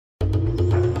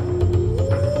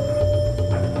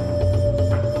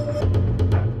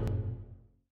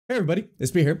Hey everybody,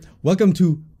 it's P here. Welcome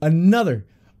to another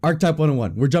Archetype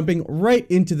 101. We're jumping right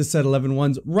into the set 11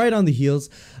 ones, right on the heels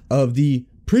of the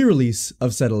pre-release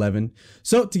of set 11.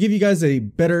 So to give you guys a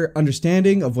better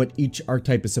understanding of what each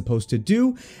archetype is supposed to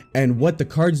do and what the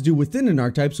cards do within an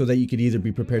archetype so that you could either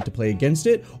be prepared to play against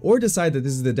it or decide that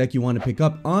this is the deck you want to pick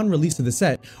up on release of the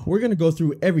set, we're going to go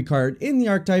through every card in the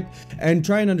archetype and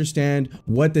try and understand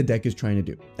what the deck is trying to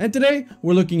do. And today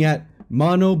we're looking at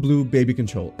mono blue baby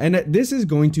control, and this is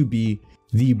going to be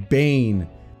the bane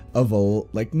of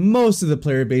most of the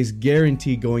player base,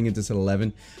 guaranteed going into set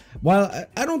 11. While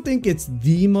I don't think it's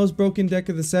the most broken deck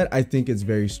of the set, I think it's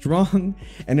very strong,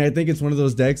 and I think it's one of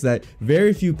those decks that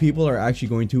very few people are actually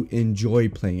going to enjoy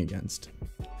playing against.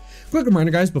 Quick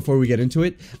reminder guys, before we get into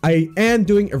it, I am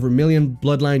doing a Vermilion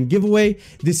Bloodline giveaway.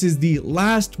 This is the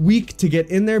last week to get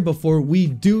in there before we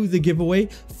do the giveaway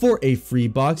for a free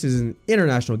box. This is an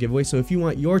international giveaway, so if you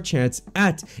want your chance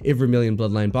at a Vermilion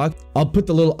Bloodline box, I'll put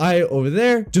the little eye over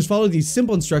there. Just follow these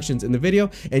simple instructions in the video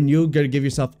and you're gonna give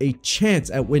yourself a chance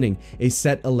at winning a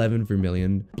set 11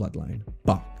 Vermilion Bloodline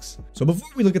box. So before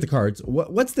we look at the cards,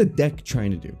 what's the deck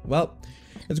trying to do? Well,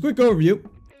 it's a quick overview.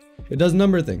 It does a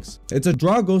number of things. It's a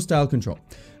draw go style control.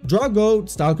 Draw go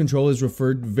style control is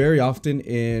referred very often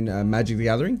in Magic the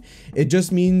Gathering. It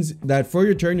just means that for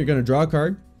your turn, you're going to draw a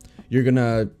card, you're going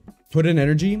to put in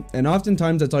energy, and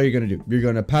oftentimes that's all you're going to do. You're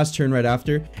going to pass turn right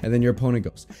after, and then your opponent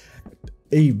goes.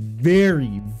 A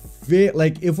very,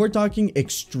 like if we're talking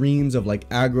extremes of like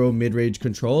aggro mid-range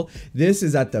control, this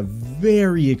is at the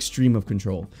very extreme of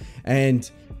control. And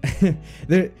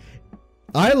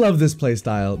I love this play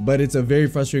style, but it's a very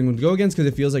frustrating one to go against because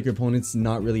it feels like your opponent's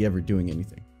not really ever doing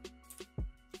anything.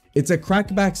 It's a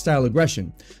crackback style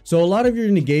aggression. So a lot of your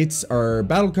negates are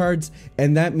battle cards,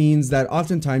 and that means that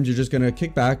oftentimes you're just going to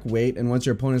kick back, wait, and once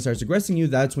your opponent starts aggressing you,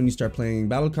 that's when you start playing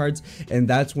battle cards, and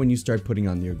that's when you start putting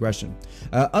on the aggression.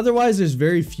 Otherwise, there's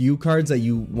very few cards that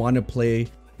you want to play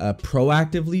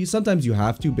proactively. Sometimes you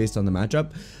have to based on the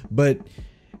matchup, but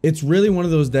it's really one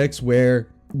of those decks where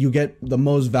you get the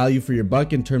most value for your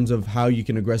buck in terms of how you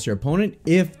can aggress your opponent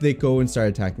if they go and start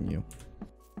attacking you.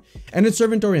 And it's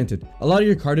servant oriented. A lot of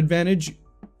your card advantage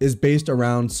is based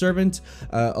around servant.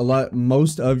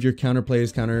 Most of your counter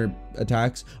plays, counter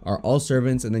attacks are all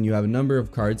servants, and then you have a number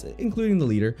of cards, including the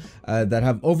leader, that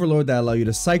have overlord that allow you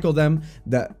to cycle them.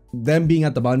 That them being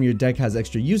at the bottom of your deck has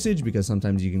extra usage because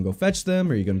sometimes you can go fetch them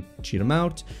or you can cheat them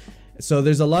out. So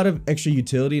there's a lot of extra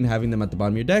utility in having them at the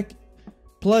bottom of your deck.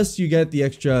 Plus, you get the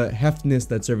extra heftness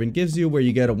that Servant gives you, where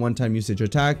you get a one-time usage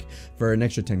attack for an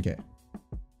extra 10k.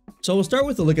 So we'll start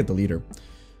with a look at the leader.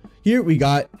 Here we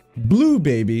got Blue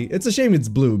Baby. It's a shame it's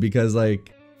blue because,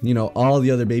 like, you know, all the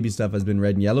other baby stuff has been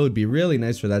red and yellow. It'd be really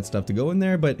nice for that stuff to go in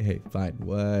there, but hey, fine,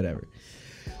 whatever.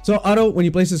 So auto, when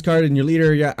you place this card in your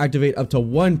leader, you activate up to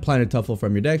one Planet Tuffle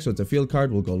from your deck. So it's a field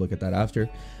card. We'll go look at that after.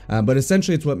 But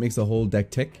essentially, it's what makes the whole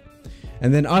deck tick.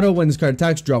 And then auto, when this card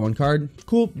attacks, draw one card.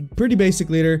 Cool, pretty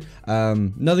basic leader.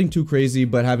 Nothing too crazy,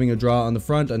 but having a draw on the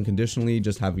front unconditionally,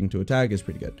 just having to attack is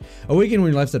pretty good. Awaken,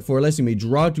 when your life's at 4 or less, you may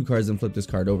draw 2 cards and flip this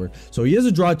card over. So he is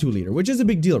a draw 2 leader, which is a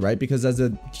big deal, right? Because as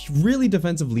a really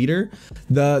defensive leader,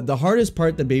 the hardest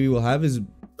part that Baby will have is,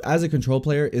 as a control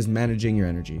player, is managing your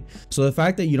energy. So the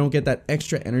fact that you don't get that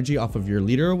extra energy off of your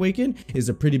leader awaken is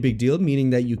a pretty big deal,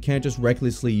 meaning that you can't just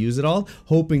recklessly use it all,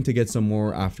 hoping to get some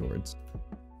more afterwards.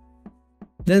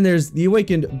 Then there's the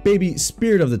awakened baby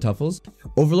Spirit of the Tuffles.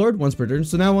 Overlord once per turn.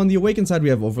 So now on the awakened side we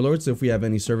have Overlord. So if we have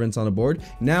any servants on the board,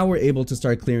 now we're able to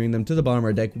start clearing them to the bottom of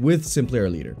our deck with simply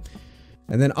our leader.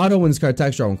 And then auto, when this card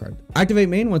attacks, draw one card. Activate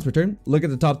main once per turn. Look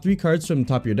at the top 3 cards from the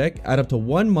top of your deck. Add up to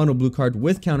 1 mono blue card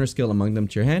with counter skill among them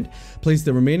to your hand. Place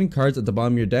the remaining cards at the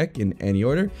bottom of your deck in any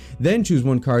order. Then choose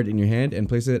 1 card in your hand and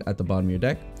place it at the bottom of your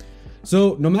deck.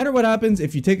 So no matter what happens,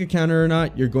 if you take a counter or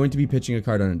not, you're going to be pitching a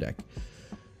card on a deck.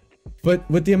 But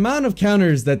with the amount of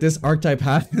counters that this archetype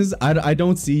has, I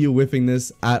don't see you whiffing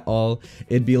this at all.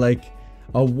 It'd be like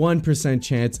a 1%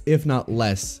 chance, if not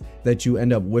less, that you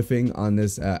end up whiffing on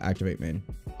this activate main.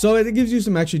 So it gives you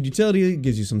some extra utility, it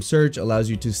gives you some search, allows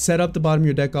you to set up the bottom of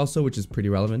your deck also, which is pretty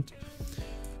relevant.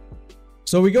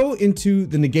 So we go into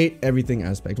the negate everything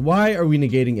aspect. Why are we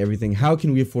negating everything? How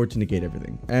can we afford to negate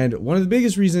everything? And one of the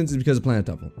biggest reasons is because of Planet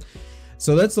Tuffle.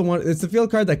 So that's the one, it's the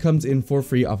field card that comes in for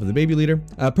free off of the baby leader.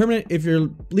 Permanent if your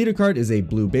leader card is a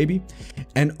blue baby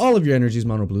and all of your energy is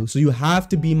mono blue. So you have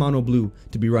to be mono blue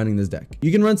to be running this deck.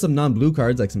 You can run some non-blue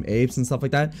cards like some apes and stuff like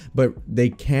that, but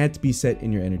they can't be set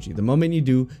in your energy. The moment you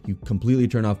do, you completely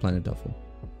turn off Planet Tuffle.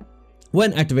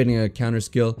 When activating a counter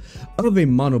skill of a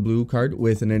mono blue card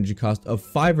with an energy cost of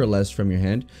 5 or less from your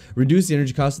hand, reduce the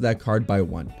energy cost of that card by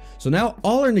 1. So now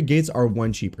all our negates are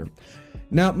 1 cheaper.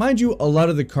 Now, mind you, a lot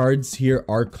of the cards here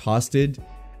are costed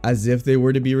as if they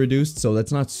were to be reduced, so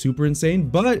that's not super insane,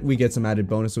 but we get some added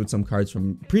bonus with some cards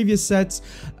from previous sets,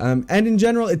 and in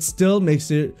general, it still makes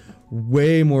it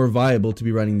way more viable to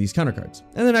be running these counter cards.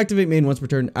 And then activate main once per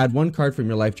turn, add one card from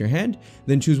your life to your hand,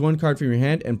 then choose one card from your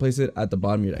hand and place it at the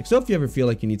bottom of your deck. So if you ever feel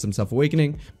like you need some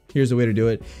self-awakening, here's a way to do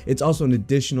it. It's also an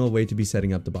additional way to be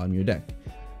setting up the bottom of your deck.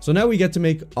 So now we get to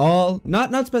make all,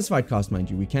 not specified cost,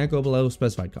 mind you, we can't go below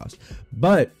specified cost,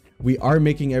 but we are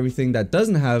making everything that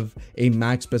doesn't have a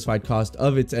max specified cost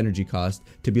of its energy cost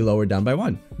to be lowered down by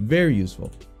 1. Very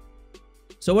useful.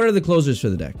 So what are the closers for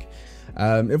the deck?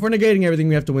 If we're negating everything,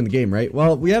 we have to win the game, right?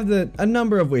 Well, we have a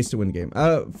number of ways to win the game.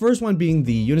 First one being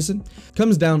the Unison.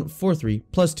 Comes down 4/3,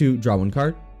 +2, draw 1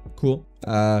 card. Cool.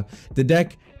 The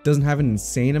deck doesn't have an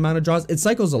insane amount of draws. It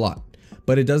cycles a lot,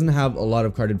 but it doesn't have a lot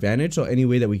of card advantage, so any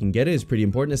way that we can get it is pretty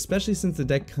important, especially since the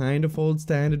deck kind of folds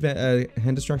to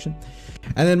hand destruction.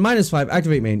 And then -5,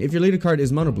 activate main. If your leader card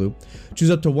is mono blue, choose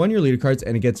up to 1 of your leader cards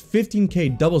and it gets 15k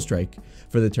double strike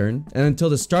for the turn. And until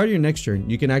the start of your next turn,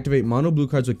 you can activate mono blue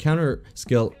cards with counter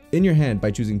skill in your hand by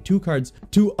choosing 2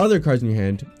 other cards in your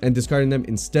hand and discarding them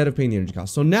instead of paying the energy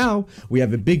cost. So now we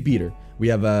have a big beater. We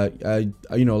have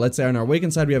let's say on our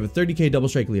Awakened side, we have a 30k double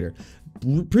strike leader.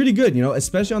 Pretty good,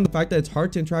 especially on the fact that it's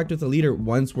hard to interact with the leader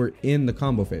once we're in the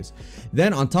combo phase.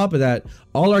 Then on top of that,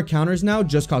 all our counters now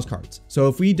just cost cards. So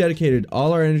if we dedicated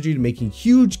all our energy to making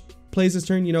huge plays this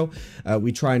turn,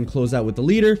 we try and close out with the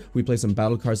leader, we play some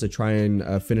battle cards to try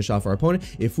and finish off our opponent.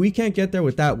 If we can't get there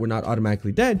with that, we're not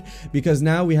automatically dead, because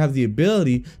now we have the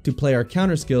ability to play our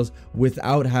counter skills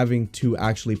without having to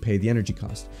actually pay the energy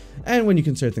cost. And when you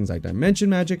consider things like dimension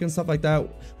magic and stuff like that,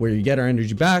 where you get our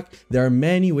energy back, there are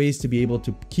many ways to be able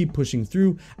to keep pushing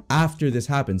through after this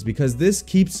happens, because this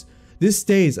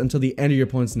stays until the end of your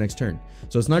opponent's next turn.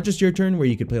 So it's not just your turn where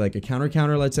you could play like a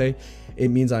counter, let's say. It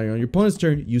means on your opponent's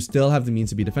turn, you still have the means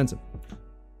to be defensive.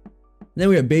 Then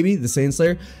we have Baby, the Saiyan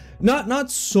Slayer. Not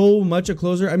so much a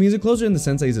closer. I mean, he's a closer in the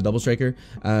sense that he's a double striker,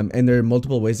 and there are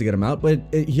multiple ways to get him out, but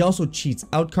he also cheats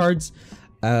out cards.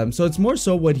 So it's more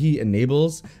so what he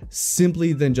enables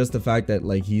simply than just the fact that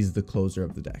like he's the closer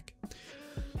of the deck.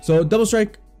 So double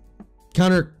strike,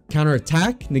 counter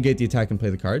attack, negate the attack and play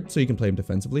the card, so you can play him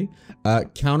defensively.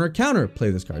 Counter, play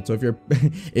this card. So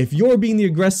if you're being the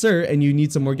aggressor and you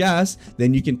need some more gas,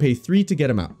 then you can pay 3 to get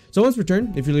him out. So once per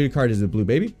turn, if your leader card is a blue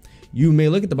baby, you may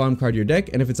look at the bottom card of your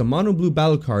deck, and if it's a mono blue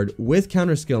battle card with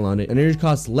counter skill on it, and energy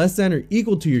costs less than or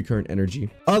equal to your current energy,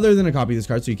 other than a copy of this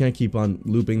card, so you can't keep on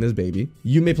looping this baby,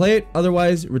 you may play it,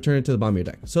 otherwise return it to the bottom of your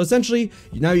deck. So essentially,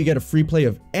 now you get a free play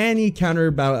of any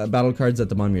counter battle cards at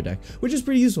the bottom of your deck, which is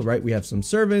pretty useful, right? We have some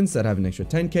servants that have an extra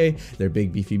 10k, they're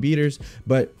big beefy beaters,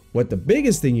 but what the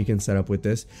biggest thing you can set up with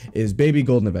this is Baby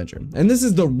Golden Avenger. And this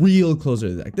is the real closer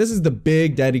of the deck. This is the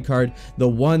big daddy card, the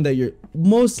one that you're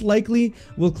most likely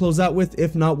will close out with,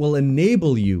 if not will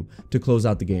enable you to close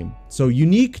out the game. So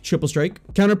unique triple strike,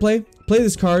 counterplay, play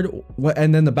this card,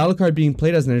 and then the battle card being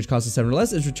played as an energy cost of 7 or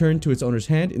less is returned to its owner's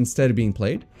hand instead of being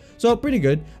played. So pretty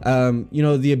good.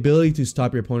 The ability to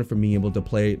stop your opponent from being able to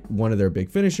play one of their big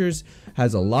finishers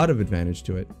has a lot of advantage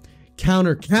to it.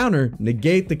 Counter,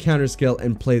 negate the counter skill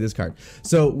and play this card.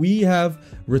 So we have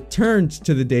returned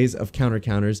to the days of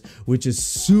counters, which is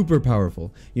super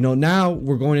powerful. Now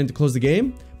we're going in to close the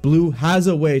game. Blue has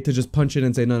a way to just punch it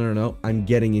and say, no, I'm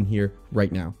getting in here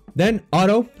right now. Then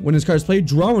auto, when his card is played,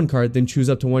 draw 1 card, then choose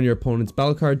up to 1 of your opponent's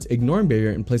battle cards, ignoring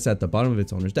barrier, and place it at the bottom of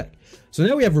its owner's deck. So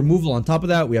now we have removal on top of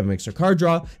that. We have an extra card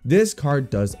draw. This card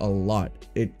does a lot.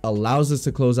 It allows us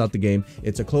to close out the game.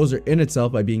 It's a closer in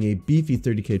itself by being a beefy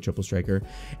 30k triple striker.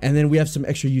 And then we have some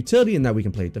extra utility in that we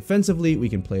can play it defensively, we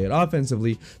can play it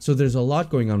offensively. So there's a lot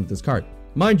going on with this card.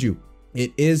 Mind you,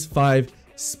 it is 5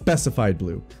 specified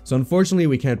blue, so unfortunately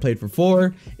we can't play it for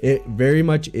 4. It very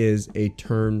much is a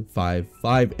turn 5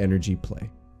 energy play.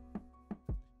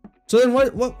 So then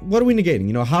what are we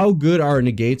negating? How good are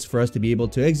negates for us to be able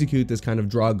to execute this kind of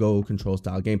draw go control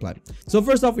style game plan? So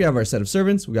first off, we have our set of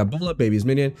servants. We got Bola, Baby's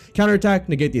minion, counter attack,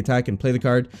 negate the attack and play the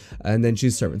card, and then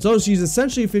she's servant. So she's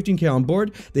essentially 15k on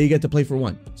board that you get to play for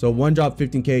 1. So 1 drop,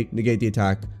 15k, negate the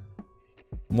attack.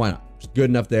 Why not? It's good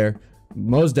enough there.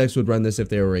 Most decks would run this if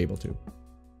they were able to.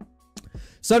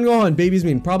 Sun Gohan, Baby's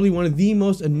Minion, probably one of the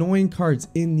most annoying cards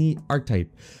in the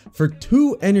archetype. For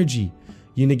 2 energy,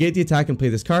 you negate the attack and play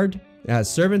this card. It has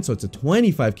servant, so it's a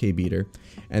 25k beater.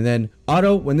 And then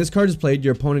auto, when this card is played,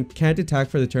 your opponent can't attack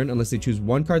for the turn unless they choose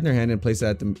 1 card in their hand and place it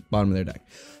at the bottom of their deck.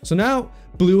 So now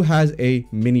blue has a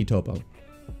mini topo.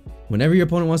 Whenever your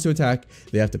opponent wants to attack,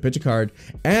 they have to pitch a card.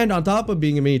 And on top of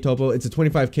being a mini topo, it's a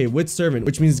 25k with servant,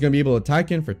 which means it's going to be able to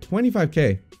attack in for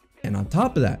 25k. And on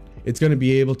top of that, it's going to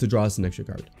be able to draw us an extra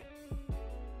card.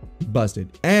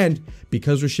 Busted. And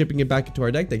because we're shipping it back into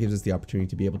our deck, that gives us the opportunity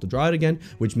to be able to draw it again,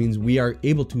 which means we are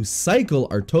able to cycle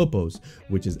our topos,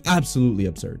 which is absolutely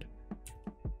absurd.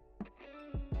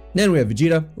 Then we have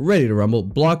Vegeta, ready to rumble,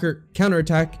 blocker,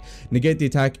 counterattack, negate the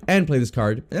attack, and play this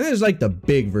card. And there's like the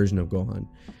big version of Gohan.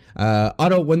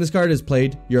 Auto, when this card is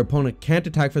played, your opponent can't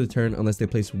attack for the turn unless they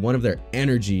place one of their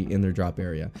energy in their drop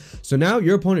area. So now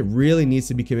your opponent really needs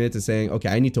to be committed to saying, okay,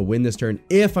 I need to win this turn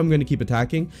if I'm going to keep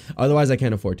attacking, otherwise I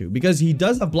can't afford to, because he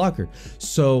does have blocker.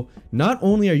 So not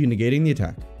only are you negating the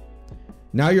attack,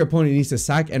 now your opponent needs to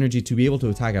sack energy to be able to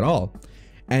attack at all.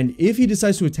 And if he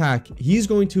decides to attack, he's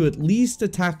going to at least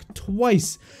attack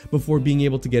twice before being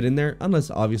able to get in there, unless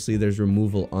obviously there's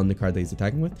removal on the card that he's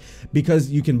attacking with, because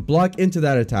you can block into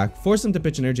that attack, force him to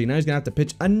pitch an energy. Now he's gonna have to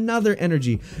pitch another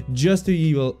energy just to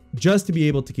be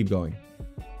able to keep going.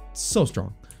 So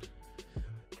strong.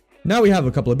 Now we have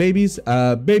a couple of babies.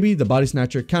 Baby, the body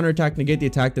snatcher, counterattack, negate the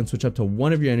attack, then switch up to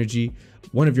one of your energy,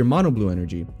 one of your mono blue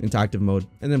energy into active mode,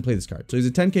 and then play this card. So he's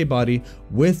a 10k body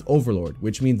with Overlord,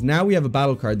 which means now we have a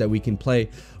battle card that we can play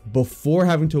before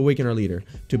having to awaken our leader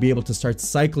to be able to start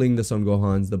cycling the Son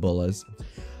Gohans, the Bullas.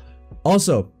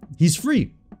 Also, he's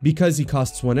free because he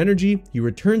costs 1 energy, he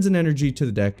returns an energy to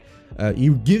the deck, he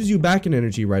gives you back an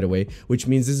energy right away, which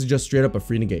means this is just straight up a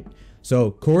free negate.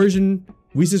 So coercion,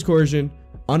 Whis' coercion,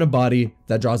 on a body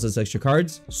that draws us extra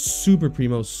cards, super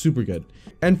primo, super good.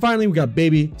 And finally we got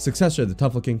Baby, successor of the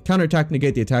Tough Looking, counterattack,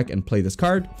 negate the attack, and play this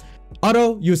card.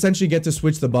 Auto, you essentially get to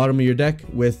switch the bottom of your deck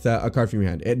with a card from your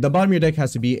hand. The bottom of your deck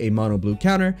has to be a mono blue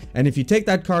counter, and if you take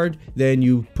that card, then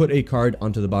you put a card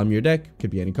onto the bottom of your deck,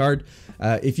 could be any card.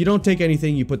 If you don't take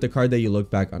anything, you put the card that you look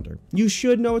back under. You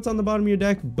should know it's on the bottom of your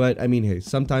deck, but I mean, hey,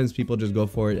 sometimes people just go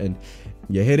for it and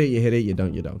you hit it, you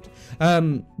don't, you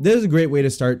don't. This is a great way to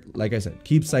start. Like I said,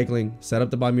 keep cycling, set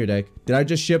up the bottom of your deck. Did I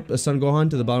just ship a Son Gohan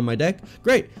to the bottom of my deck?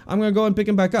 Great, I'm gonna go and pick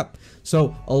him back up.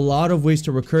 So a lot of ways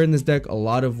to recur in this deck, a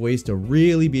lot of ways to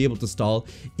really be able to stall,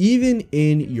 even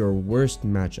in your worst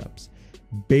matchups.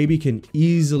 Baby can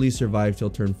easily survive till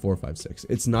turn 4, 5, 6.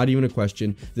 It's not even a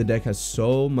question. The deck has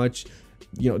so much,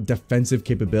 defensive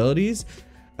capabilities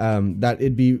that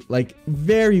it'd be like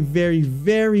very, very,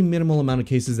 very minimal amount of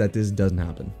cases that this doesn't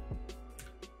happen.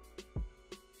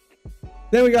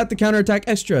 Then we got the counterattack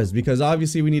extras, because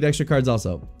obviously we need extra cards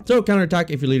also. So counterattack,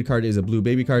 if your lead card is a blue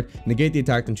baby card, negate the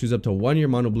attack, then choose up to one of your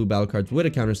mono blue battle cards with a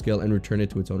counter skill and return it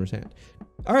to its owner's hand.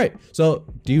 Alright, so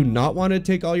do you not want to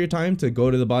take all your time to go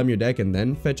to the bottom of your deck and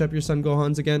then fetch up your Son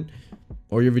Gohans again?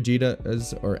 Or your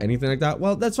Vegetas or anything like that?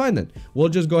 Well, that's fine then. We'll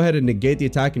just go ahead and negate the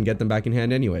attack and get them back in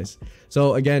hand anyways.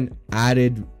 So again,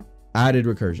 added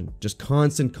recursion, just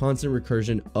constant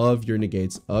recursion of your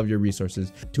negates, of your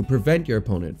resources, to prevent your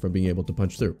opponent from being able to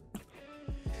punch through.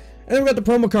 And then we got the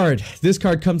promo card. This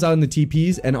card comes out in the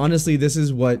TPs, and honestly, this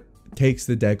is what takes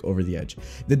the deck over the edge.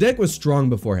 The deck was strong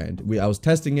beforehand. I was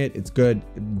testing it. It's good,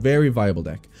 very viable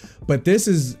deck. But this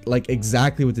is like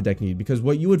exactly what the deck needed, because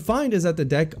what you would find is that the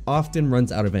deck often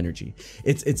runs out of energy.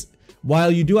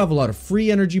 While you do have a lot of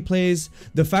free energy plays,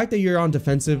 the fact that you're on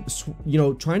defensive,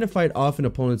 trying to fight off an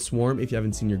opponent's swarm if you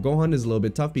haven't seen your Gohan is a little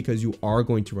bit tough, because you are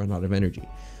going to run out of energy.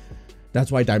 That's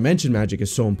why Dimension Magic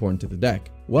is so important to the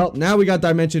deck. Well, now we got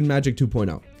Dimension Magic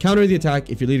 2.0. Counter the attack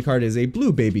if your lead card is a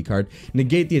blue baby card,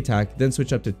 negate the attack, then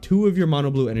switch up to 2 of your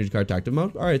mono blue energy card to active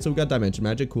mode. Alright, so we got Dimension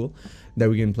Magic, cool. That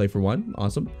we can play for 1,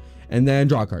 awesome. And then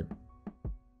draw a card.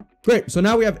 Great, so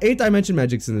now we have 8 Dimension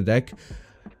Magics in the deck.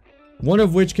 1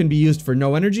 of which can be used for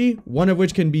no energy, 1 of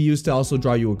which can be used to also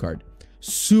draw you a card.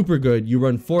 Super good. You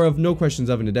run 4 of, no questions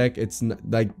of in the deck. It's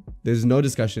like, there's no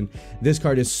discussion. This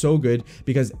card is so good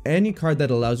because any card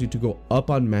that allows you to go up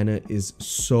on mana is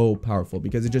so powerful,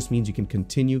 because it just means you can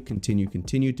continue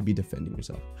to be defending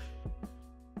yourself.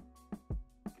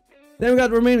 Then we got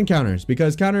remaining counters,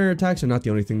 because counter attacks are not the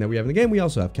only thing that we have in the game. We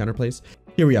also have counterplays.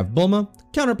 Here we have Bulma,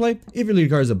 counterplay. If your lead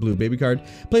card is a blue baby card,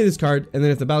 play this card, and then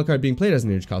if the battle card being played has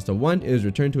an energy cost of 1, it is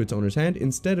returned to its owner's hand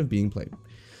instead of being played.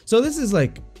 So this is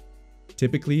like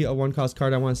typically a 1-cost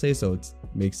card, I want to say, so it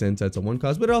makes sense that's a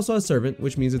 1-cost, but it also has Servant,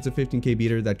 which means it's a 15k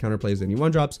beater that counterplays any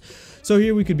 1-drops. So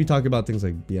here we could be talking about things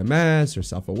like BMS or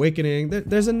Self-Awakening.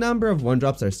 There's a number of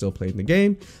 1-drops that are still played in the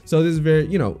game, so this is very,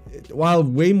 while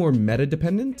way more meta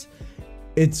dependent,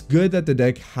 it's good that the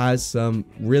deck has some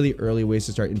really early ways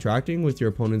to start interacting with your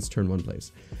opponent's turn 1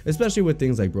 plays, especially with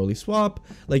things like Broly Swap.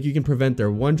 Like, you can prevent their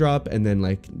 1-drop and then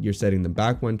like you're setting them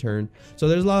back 1 turn, so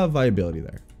there's a lot of viability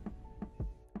there.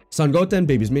 Sun Goten,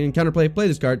 baby's minion, counterplay, play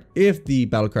this card. If the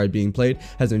battle card being played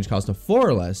has an energy cost of 4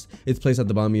 or less, it's placed at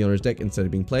the bottom of the owner's deck instead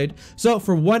of being played. So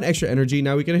for 1 extra energy,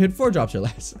 now we can hit 4 drops or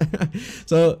less.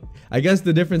 So I guess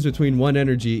the difference between 1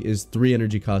 energy is 3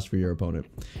 energy cost for your opponent.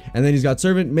 And then he's got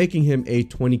Servant, making him a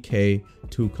 20k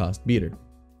 2-cost beater.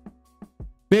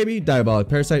 Baby, Diabolic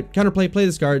Parasite, counterplay, play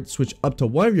this card, switch up to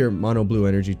 1 of your mono blue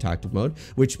energy to active mode,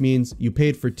 which means you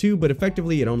paid for 2, but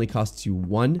effectively it only costs you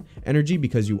 1 energy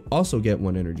because you also get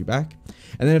 1 energy back.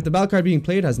 And then if the battle card being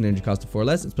played has an energy cost of 4 or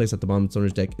less, it's placed at the bottom of its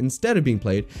owner's deck instead of being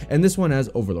played, and this one has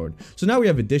Overlord. So now we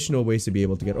have additional ways to be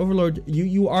able to get Overlord.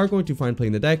 You are going to find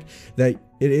playing the deck that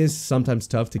it is sometimes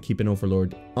tough to keep an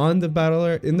Overlord on the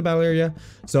in the battle area.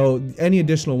 So any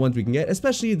additional ones we can get,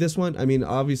 especially this one. I mean,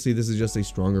 obviously this is just a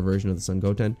stronger version of the Sun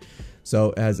Goten,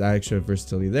 so it has extra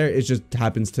versatility there. It just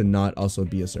happens to not also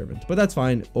be a servant, but that's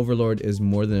fine. Overlord is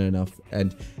more than enough,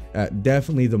 and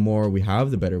definitely the more we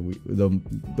have, the better.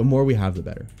 The more we have, the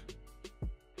better.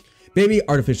 Baby,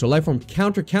 Artificial Lifeform,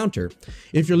 counter.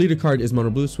 If your leader card is mono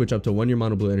blue, switch up to 1 your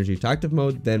mono blue energy to active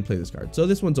mode, then play this card. So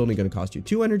this one's only going to cost you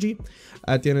 2 energy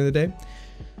at the end of the day.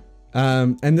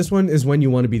 And this one is when you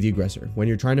want to be the aggressor, when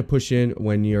you're trying to push in,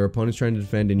 when your opponent's trying to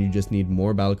defend and you just need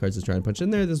more battle cards to try and punch in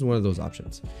there. This is one of those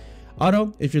options.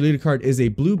 Auto, if your leader card is a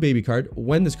blue baby card,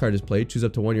 when this card is played, choose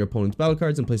up to 1 of your opponent's battle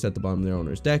cards and place it at the bottom of their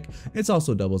owner's deck. It's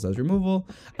also doubles as removal.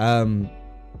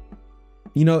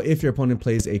 You know, if your opponent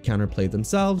plays a counter play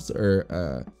themselves,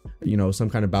 or you know, some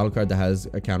kind of battle card that has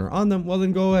a counter on them, well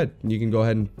then go ahead. You can go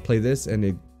ahead and play this and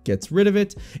it gets rid of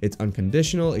it. It's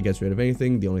unconditional. It gets rid of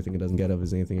anything. The only thing it doesn't get of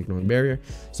is anything ignoring barrier.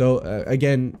 So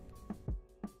again,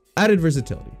 added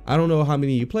versatility. I don't know how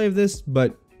many you play of this,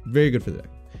 but very good for the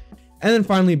deck. And then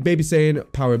finally, Baby Saiyan,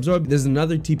 Power Absorb. This is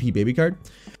another TP baby card.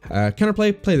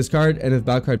 Counterplay, play this card, and if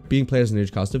battle card being played has an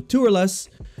energy cost of 2 or less,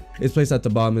 it's placed at the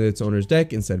bottom of its owner's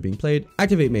deck instead of being played.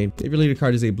 Activate main. If your leader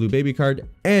card is a blue baby card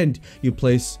and you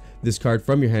place this card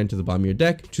from your hand to the bottom of your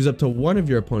deck, choose up to 1 of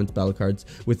your opponent's battle cards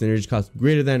with an energy cost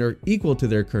greater than or equal to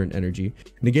their current energy,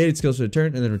 negate its skills for the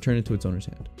turn, and then return it to its owner's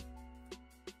hand.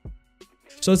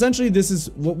 So essentially, this is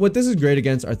what this is great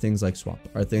against are things like Swap,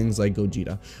 are things like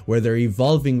Gogeta, where they're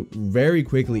evolving very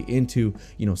quickly into,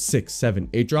 you know, 6, 7,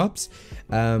 8 drops.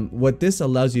 What this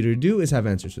allows you to do is have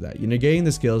answers to that. You're negating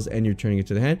the skills and you're turning it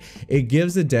to the hand. It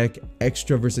gives the deck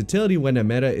extra versatility when a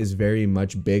meta is very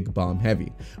much big bomb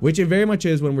heavy, which it very much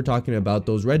is when we're talking about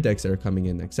those red decks that are coming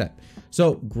in next set.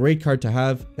 So great card to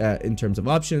have in terms of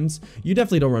options. You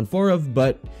definitely don't run 4 of,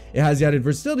 but it has the added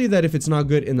versatility that if it's not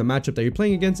good in the matchup that you're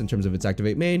playing against in terms of its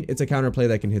activate main, it's a counterplay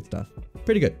that can hit stuff.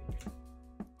 Pretty good.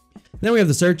 Then we have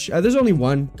the search. There's only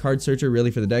 1 card searcher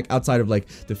really for the deck outside of like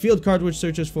the field card, which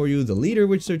searches for you, the leader,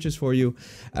 which searches for you.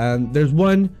 There's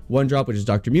one drop, which is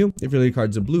Dr. Mew. If your leader card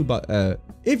is a blue,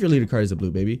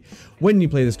 baby, when you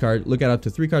play this card, look at up to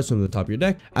 3 cards from the top of your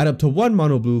deck, add up to 1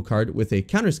 mono blue card with a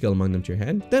counter skill among them to your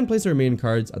hand, then place the remaining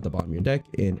cards at the bottom of your deck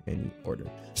in any order.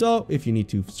 So if you need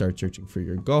to start searching for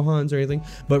your Gohans or anything,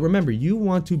 but remember, you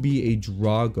want to be a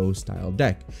draw go style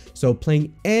deck. So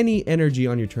playing any energy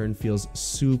on your turn feels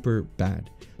super bad.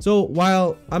 So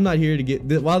while I'm not here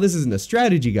to while this isn't a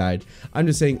strategy guide, I'm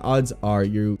just saying odds are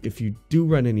if you do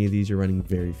run any of these, you're running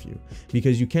very few,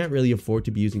 because you can't really afford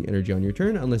to be using energy on your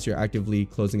turn unless you're actively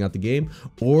closing out the game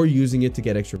or using it to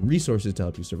get extra resources to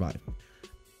help you survive.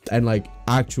 And like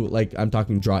I'm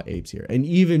talking draw apes here, and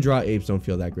even draw apes don't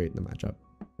feel that great in the matchup.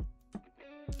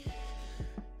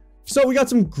 So we got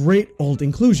some great old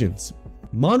inclusions.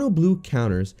 Mono blue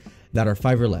counters that are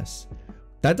 5 or less.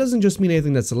 That doesn't just mean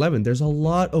anything that's 11. There's a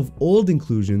lot of old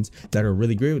inclusions that are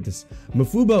really great with this.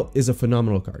 Mafuba is a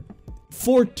phenomenal card.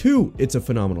 For 2, it's a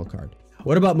phenomenal card.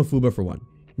 What about Mafuba for 1?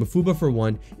 Mafuba for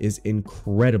 1 is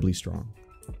incredibly strong.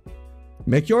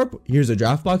 Mechiorp, here's a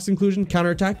draft box inclusion,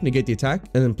 counterattack, negate the attack,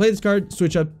 and then play this card,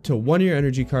 switch up to 1 of your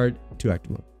energy card to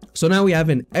active mode. So now we have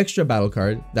an extra battle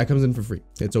card that comes in for free.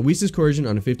 It's Oasis Coercion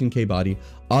on a 15k body.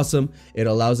 Awesome. It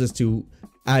allows us to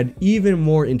add even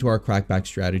more into our crackback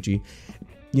strategy.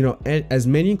 You know, as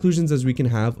many inclusions as we can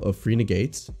have of free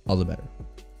negates, all the better.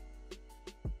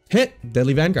 Hit,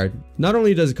 Deadly Vanguard. Not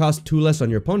only does it cost 2 less on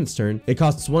your opponent's turn, it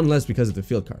costs 1 less because of the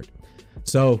field card.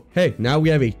 So hey, now we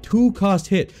have a 2-cost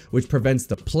hit, which prevents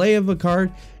the play of a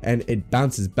card and it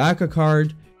bounces back a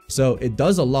card. So it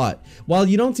does a lot. While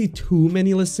you don't see too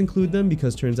many lists include them,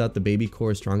 because turns out the baby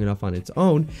core is strong enough on its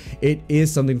own, it is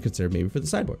something to consider maybe for the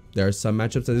sideboard. There are some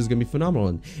matchups that is going to be phenomenal,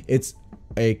 and it's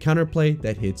a counterplay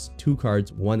that hits 2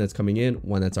 cards, 1 that's coming in,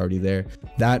 1 that's already there.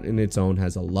 That in its own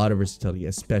has a lot of versatility,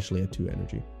 especially at 2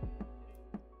 energy.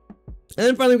 And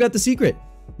then finally we got the secret.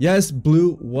 Yes,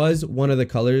 blue was one of the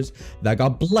colors that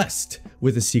got blessed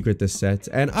with a secret this set,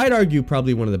 and I'd argue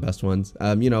probably one of the best ones.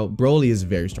 You know, Broly is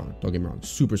very strong, don't get me wrong,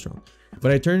 super strong.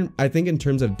 But I think in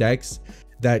terms of decks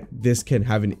that this can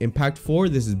have an impact for,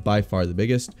 this is by far the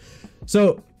biggest.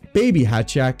 So, Baby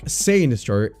Hatchak, Saiyan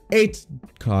Destroyer, 8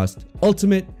 cost,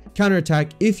 ultimate,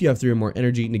 counterattack. If you have 3 or more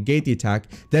energy, negate the attack,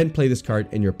 then play this card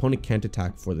and your opponent can't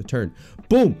attack for the turn.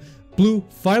 Boom! Blue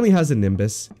finally has a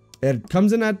Nimbus. It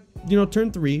comes in at, you know,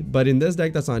 turn 3, but in this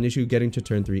deck, that's not an issue. Getting to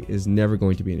turn 3 is never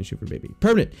going to be an issue for Baby.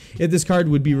 Permanent. If this card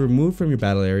would be removed from your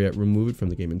battle area, remove it from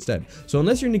the game instead. So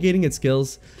unless you're negating its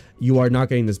skills, you are not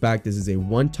getting this back. This is a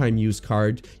one-time use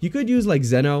card. You could use like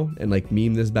Zeno and like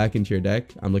meme this back into your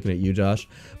deck. I'm looking at you, Josh.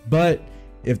 But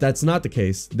if that's not the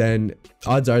case, then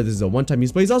odds are this is a one-time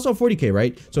use, but he's also a 40k,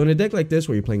 right? So in a deck like this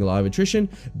where you're playing a lot of attrition,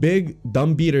 big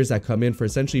dumb beaters that come in for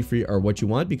essentially free are what you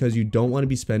want, because you don't want to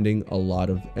be spending a lot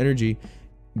of energy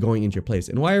going into your place.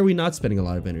 And why are we not spending a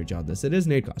lot of energy on this? It is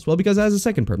an 8 cost. Well, because it has a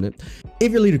second permanent.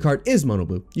 If your leader card is mono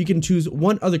blue, you can choose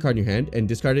one other card in your hand and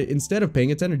discard it instead of paying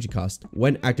its energy cost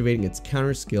when activating its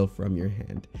counter skill from your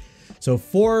hand. So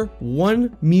for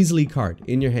one measly card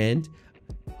in your hand,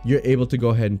 you're able to go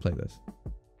ahead and play this.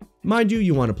 Mind you,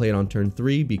 you want to play it on turn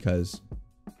 3 because,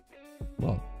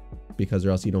 well, because or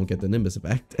else you don't get the Nimbus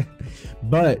effect.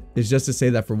 But it's just to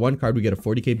say that for one card, we get a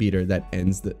 40k beater that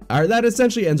ends that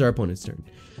essentially ends our opponent's turn.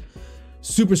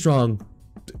 Super strong.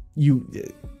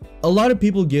 A lot of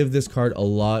people give this card a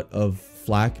lot of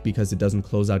flack because it doesn't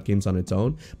close out games on its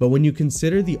own, but when you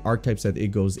consider the archetypes that it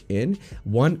goes in,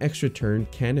 one extra turn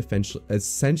can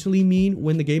essentially mean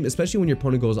win the game, especially when your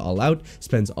opponent goes all out,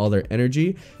 spends all their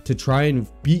energy to try and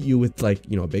beat you with, like,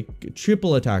 you know, a big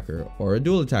triple attacker or a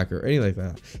dual attacker or anything like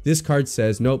that. This card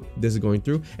says nope, this is going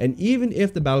through, and even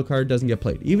if the battle card doesn't get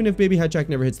played, even if Baby Hatchak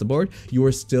never hits the board, you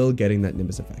are still getting that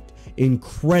Nimbus effect.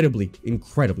 Incredibly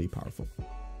powerful.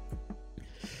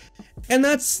 And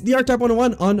that's the Archetype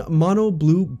 101 on Mono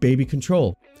Blue Baby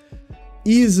Control.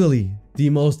 Easily the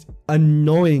most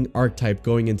annoying archetype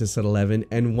going into set 11,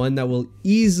 and one that will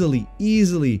easily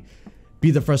be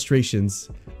the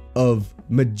frustrations of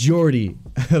majority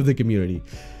of the community.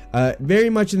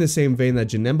 Very much in the same vein that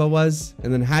Janemba was,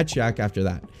 and then Hatchak after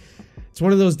that. It's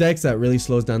one of those decks that really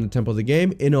slows down the tempo of the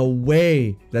game in a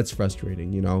way that's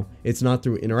frustrating, you know? It's not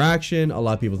through interaction. A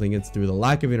lot of people think it's through the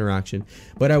lack of interaction.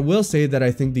 But I will say that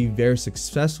I think the very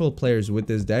successful players with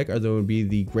this deck are going to be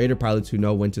the greater pilots who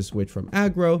know when to switch from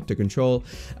aggro to control,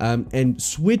 and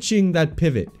switching that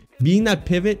pivot. Being that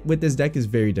pivot with this deck is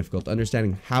very difficult.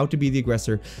 Understanding how to be the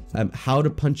aggressor, how to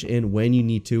punch in when you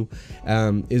need to,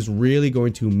 is really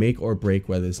going to make or break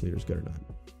whether this leader is good or not.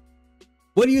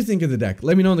 What do you think of the deck?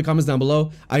 Let me know in the comments down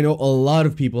below. I know a lot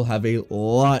of people have a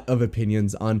lot of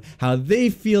opinions on how they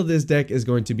feel this deck is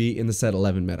going to be in the set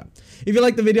 11 meta. If you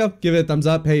like the video, give it a thumbs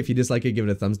up. Hey, if you dislike it, give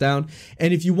it a thumbs down.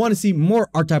 And if you want to see more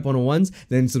Archetype 101s,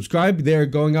 then subscribe. They're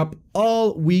going up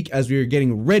all week as we are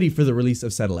getting ready for the release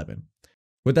of set 11.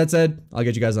 With that said, I'll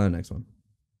get you guys on the next one.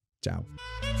 Ciao.